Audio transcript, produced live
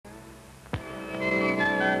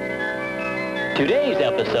Today's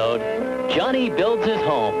episode, Johnny builds his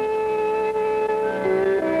home.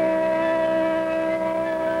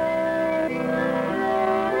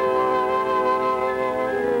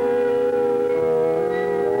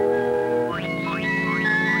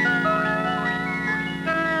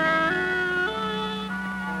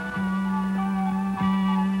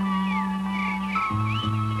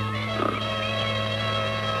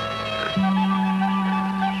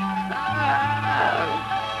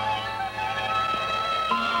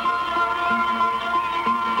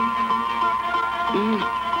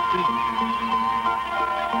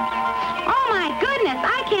 Oh, my goodness,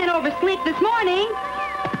 I can't oversleep this morning.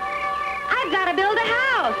 I've got to build a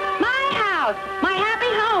house, my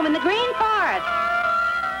happy home in the green forest.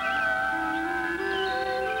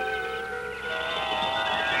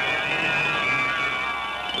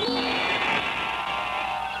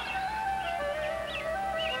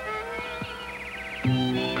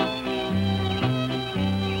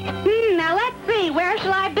 Now let's see, where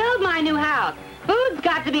shall I build my new house? Food's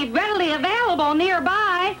got to be readily available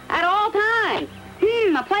nearby at all times.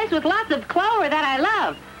 A place with lots of clover that I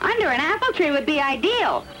love. Under an apple tree would be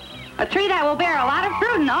ideal. A tree that will bear a lot of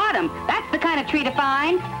fruit in autumn. That's the kind of tree to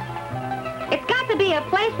find. It's got to be a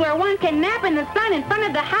place where one can nap in the sun in front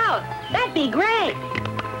of the house. That'd be great.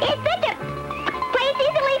 Is such a place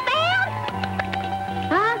easily found?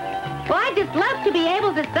 Huh? Well, I'd just love to be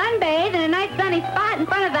able to sunbathe in a nice sunny spot in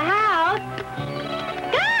front of the house.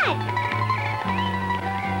 Good!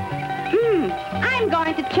 I'm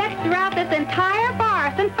going to check throughout this entire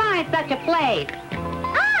forest and find such a place.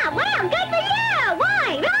 Ah, well, good for you!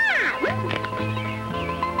 Why?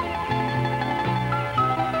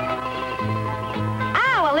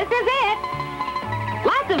 Ah, well, this is it.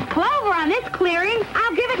 Lots of clover on this clearing.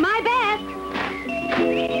 I'll give it my best.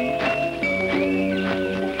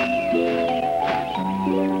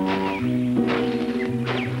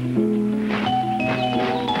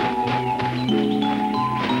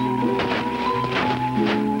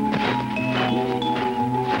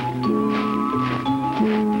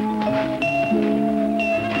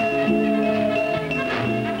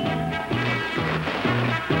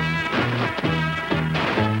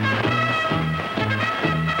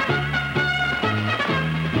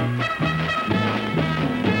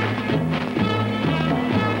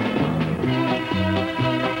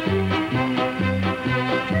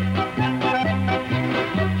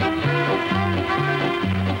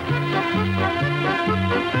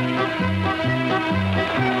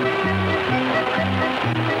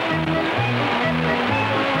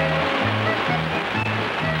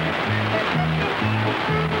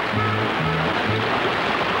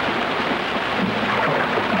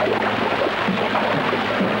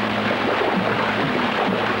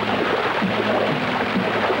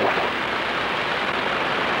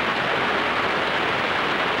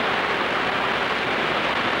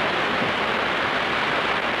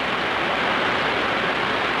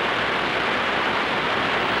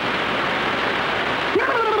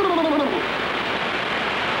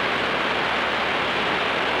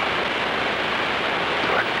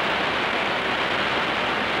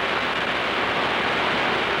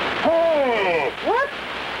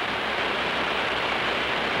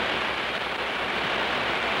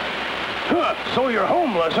 So you're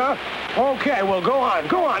homeless, huh? Okay, well, go on.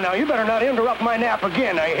 Go on now. You better not interrupt my nap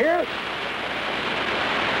again, I hear?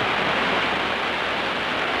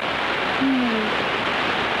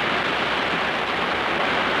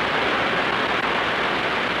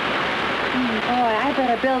 Boy, I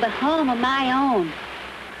better build a home of my own.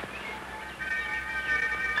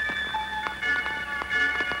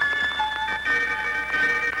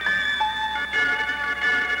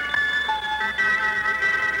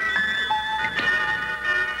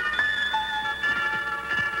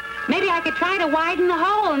 Maybe I could try to widen the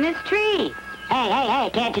hole in this tree. Hey,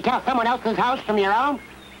 can't you tell someone else's house from your own?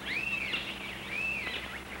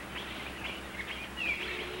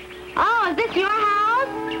 Oh, is this your house?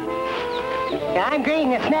 I'm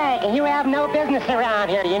Green the Snake, and you have no business around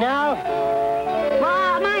here, you know?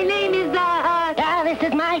 Well, my name is, Yeah, this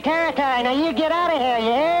is my territory. Now you get out of here,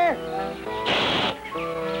 you hear?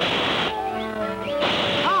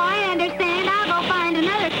 Oh, I understand. I'll go find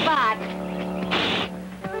another spot.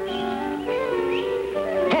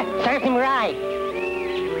 Serves him right.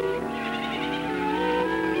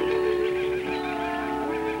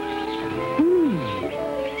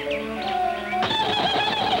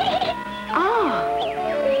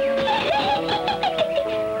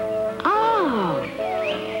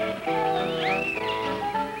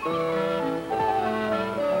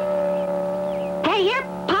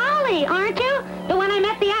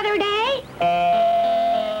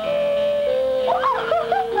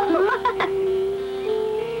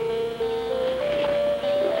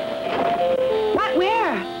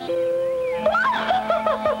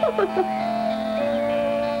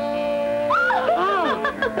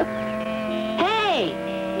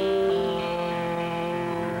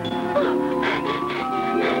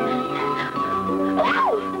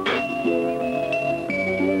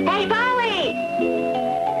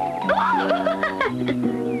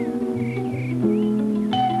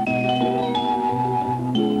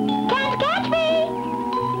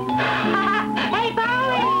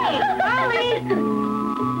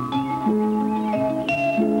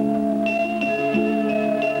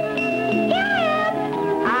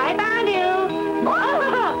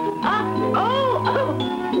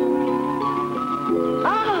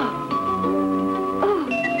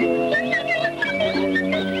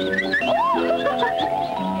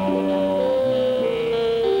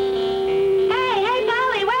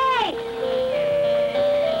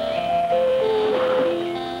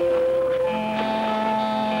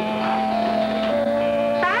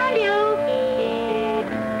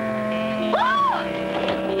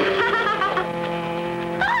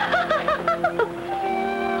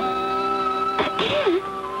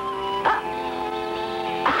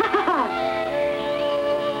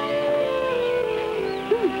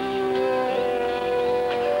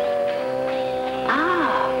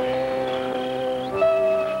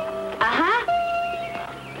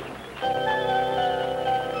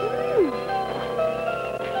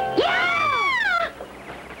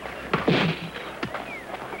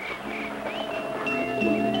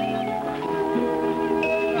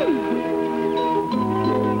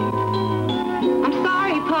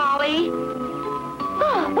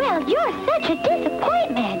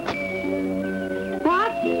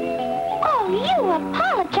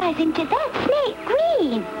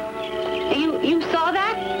 You saw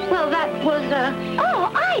that? Well, that was,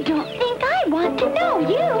 Oh, I don't think I want to know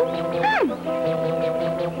you. Huh?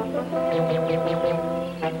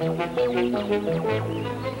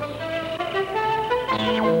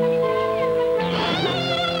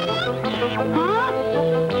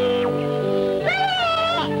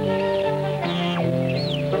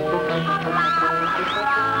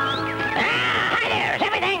 Hi there. Is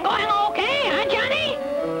everything going okay, huh, Johnny?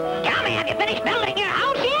 Tell me, have you finished building your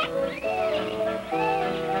house yet?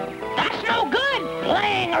 That's no good,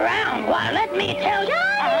 playing around. Why, let me tell you.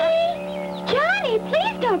 Johnny,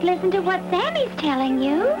 please don't listen to what Sammy's telling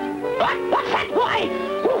you. What? What's that? Why?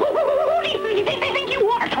 Who do you think you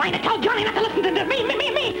are trying to tell Johnny not to listen to me?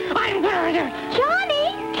 I'm... Johnny,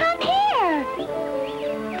 come here.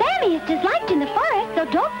 Sammy is disliked in the forest, so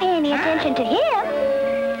don't pay any attention to him.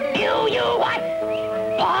 You what?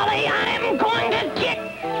 Polly, I'm going to get...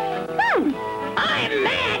 I'm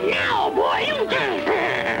mad now, boy.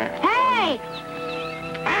 Hey!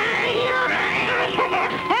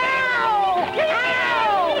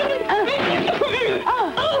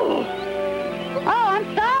 Oh,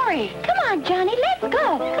 I'm sorry. Come on, Johnny, let's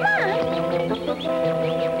go. Come on.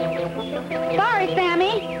 Sorry,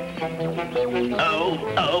 Sammy.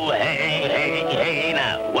 Oh, hey,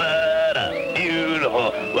 now, what a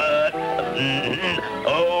beautiful,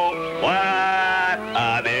 oh, what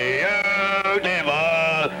a beautiful,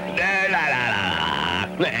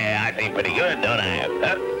 Hey, I think pretty good, don't I?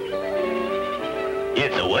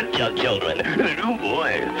 It's the woodchuck children. Oh,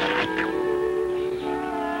 boy.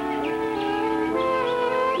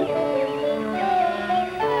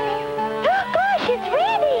 Oh, gosh, it's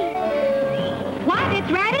ready. What?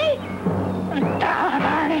 It's ready?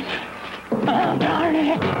 Darn it. Oh, darn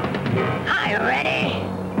it. I'm ready.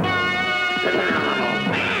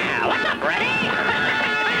 What's up, Reddy?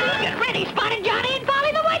 Look at Reddy, Spotted Johnny, and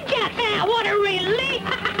Polly the Woodchuck. What a relief.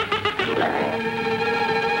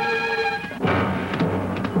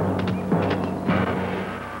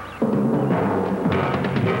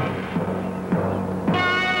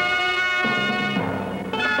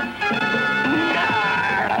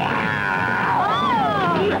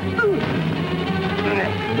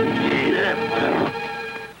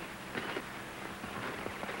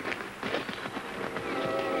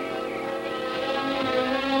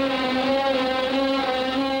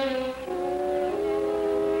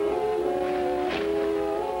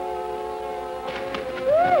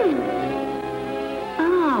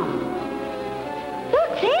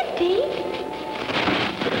 Looks empty.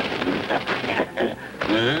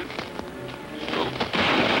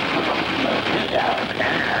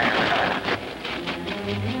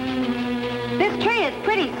 This tree is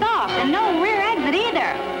pretty soft and no rear exit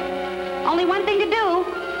either. Only one thing to do.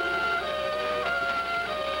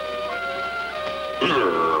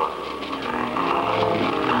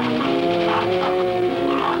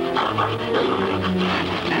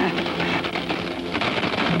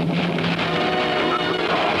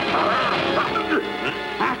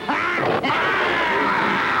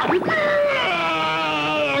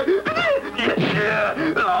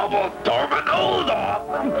 Almost tore my nose off.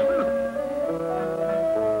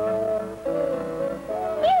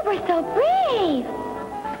 You were so brave.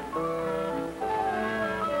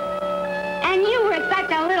 And you were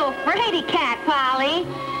such a little fraidy cat, Polly.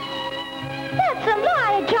 That's a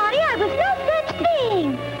lie, Johnny. I was no such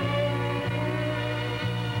thing.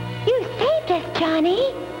 You saved us,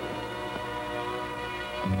 Johnny.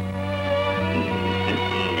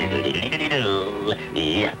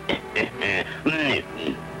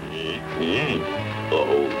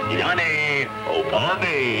 Oh, Johnny. Oh,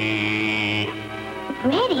 Polly.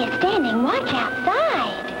 Reddy is standing watch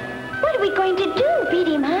outside. What are we going to do, beat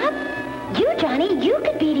him up? You, Johnny, you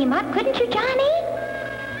could beat him up, couldn't you, Johnny?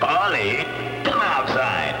 Polly, come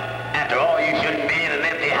outside. After all, you shouldn't be in an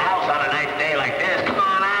empty house on a nice day like this. Come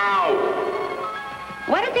on out.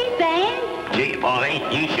 What is he saying? Gee, Polly,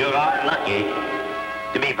 you sure are lucky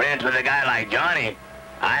to be friends with a guy like Johnny.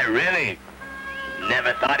 I really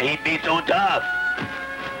never thought he'd be so tough.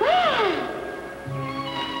 Well,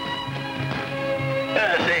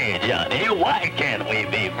 Say, Johnny, why can't we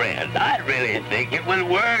be friends? I really think it would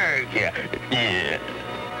work. Yeah.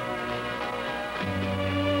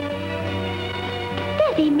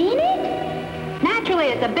 does he mean it? Naturally,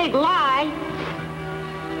 it's a big lie.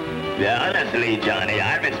 Yeah, honestly, Johnny,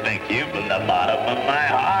 I respect you from the bottom of my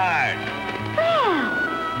heart. Well,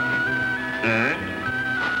 Hmm?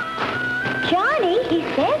 Johnny, he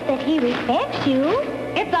says that he respects you.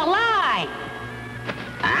 It's a lie.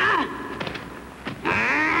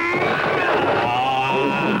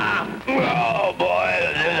 Oh,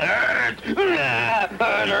 boy, this hurts.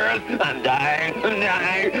 hurts. I'm dying. I'm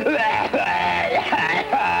dying.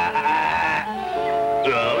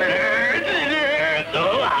 Oh, it hurts. It hurts.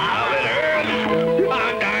 Oh, how it hurts.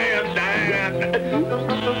 I'm dying. I'm dying.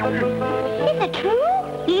 Is it true?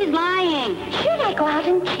 He's lying. Should I go out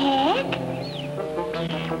and check?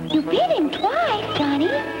 You bit him twice, Johnny.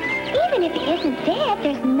 Even if he isn't dead,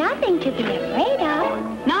 there's nothing to be afraid of.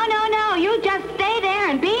 No, no, no. You just stay there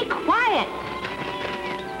and be quiet.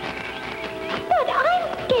 But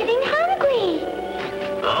I'm getting hungry.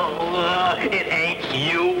 Oh, it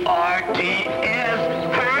H-U-R-T-S.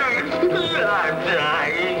 Hurts. I'm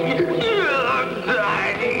dying. I'm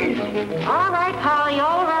dying. All right, Polly,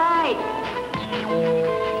 all right.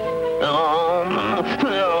 Oh,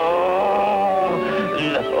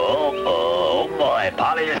 boy.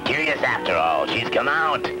 Polly is curious after all. She's come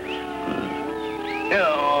out.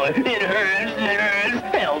 Oh, it hurts. It hurts.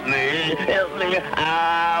 Help me. Help me.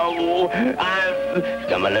 Ow.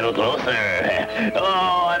 Come a little closer.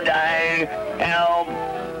 Oh, I'm dying. Help.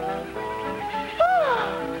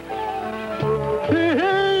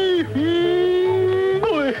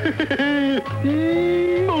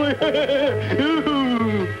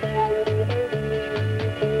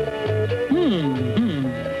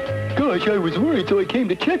 Gosh, I was worried, so I came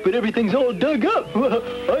to check, but everything's all dug up.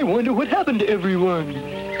 I wonder what happened to everyone.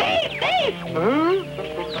 Thief! Thief! Huh?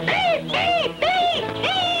 Thief! Thief! Thief!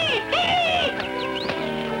 Thief!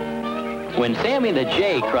 Thief! When Sammy the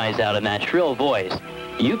Jay cries out in that shrill voice,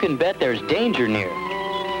 you can bet there's danger near.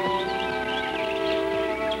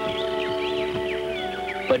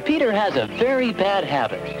 But Peter has a very bad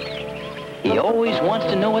habit. He always wants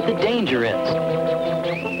to know what the danger is.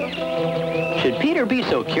 Should Peter be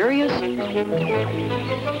so curious?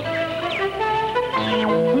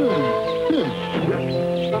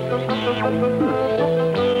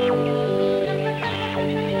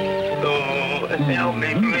 Oh, help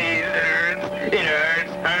me, please. It hurts. It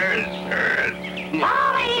hurts. Hurts. Hurts.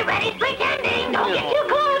 Polly, Reddy's pretending. Don't get too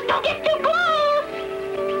close. Don't get too close.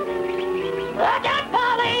 Watch out,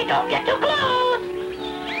 Polly. Don't get too close.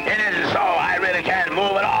 It isn't so. I really can't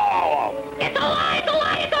move at all. It's a lie. It's a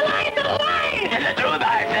lie. It's a lie. It's a lie. It's the truth,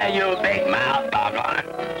 I say, you big mouth, doggone it.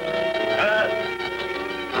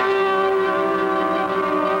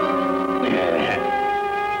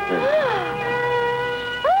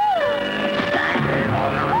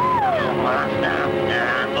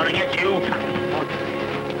 I'm gonna get you.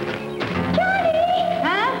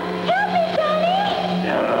 Huh? Help me, Johnny!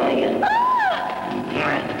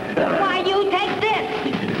 Why, you take this.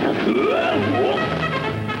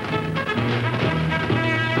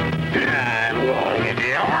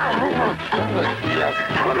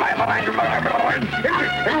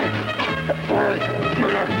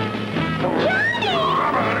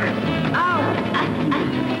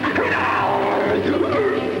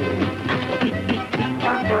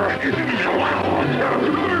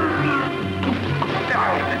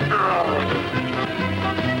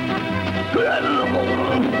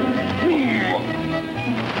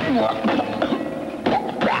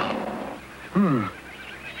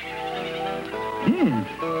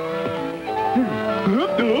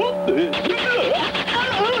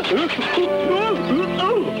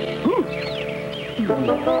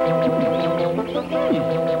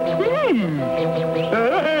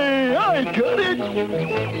 Hey, I got it!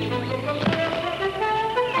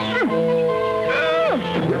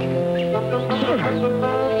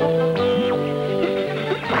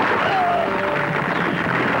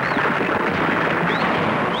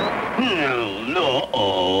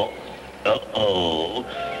 No. Uh-oh.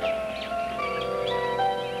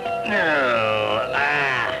 No.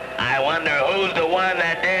 I wonder who's the one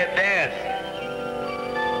that did this.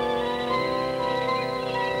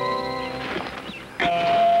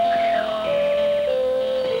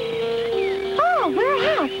 Oh, we're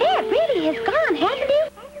out. There, Brady has gone, hasn't he?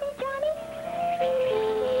 Johnny?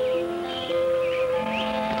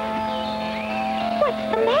 What's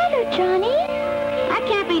the matter, Johnny? I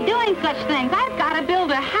can't be doing such things. I've got to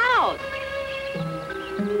build a house.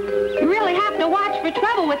 You really have to watch for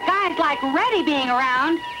trouble with guys like Reddy being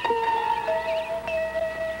around.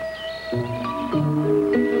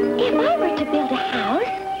 If I were to build a house,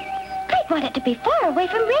 I'd want it to be far away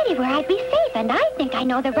from Reddy where I'd be safe, and I think I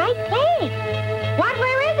know the right place. What?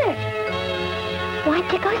 Where is it? Want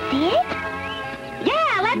to go see it?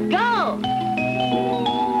 Yeah, let's go.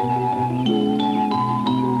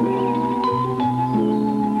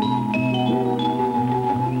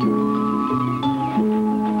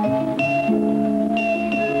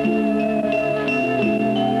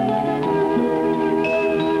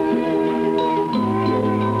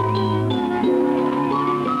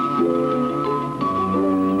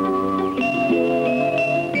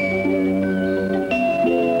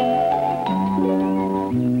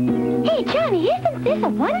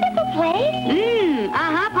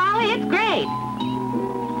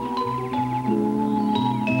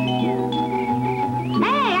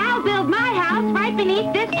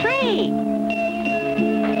 beneath this tree.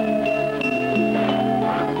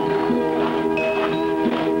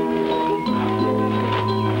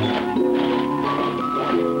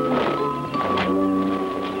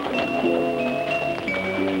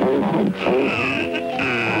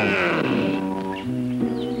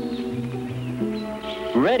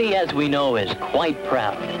 Reddy, as we know, is quite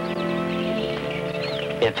proud.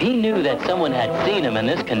 If he knew that someone had seen him in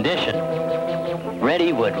this condition,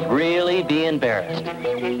 Reddy would really be embarrassed. You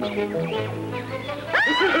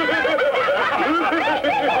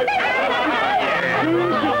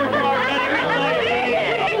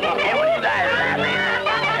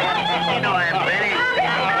know I'm Benny.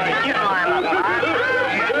 You know I'm a boss.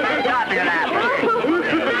 Stop your laughing.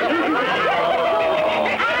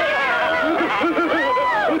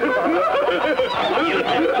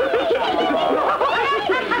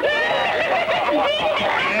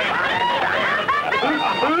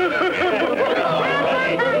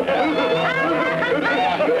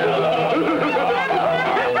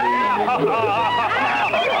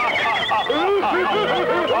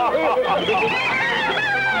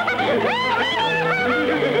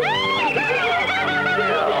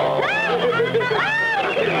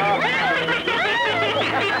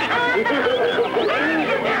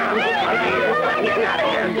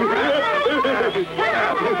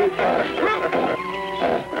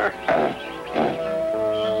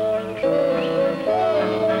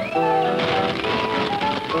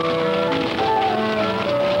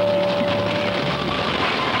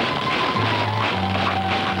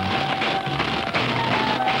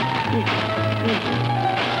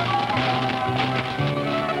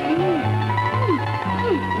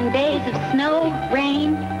 In days of snow,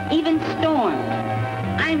 rain, even storm,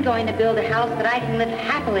 I'm going to build a house that I can live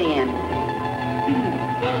happily in.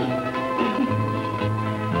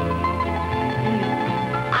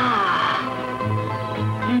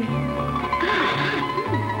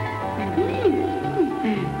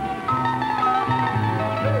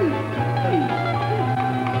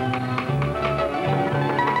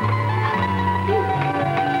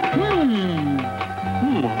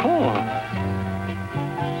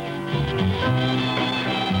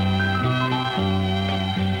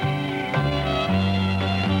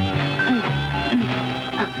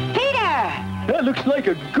 That looks like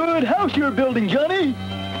a good house you're building, Johnny.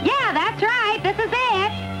 Yeah, that's right. This is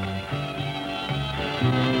it.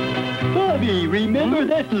 Bobby, remember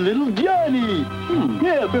that little Johnny?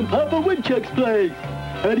 Yeah, from Papa Woodchuck's place.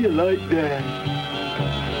 How do you like that?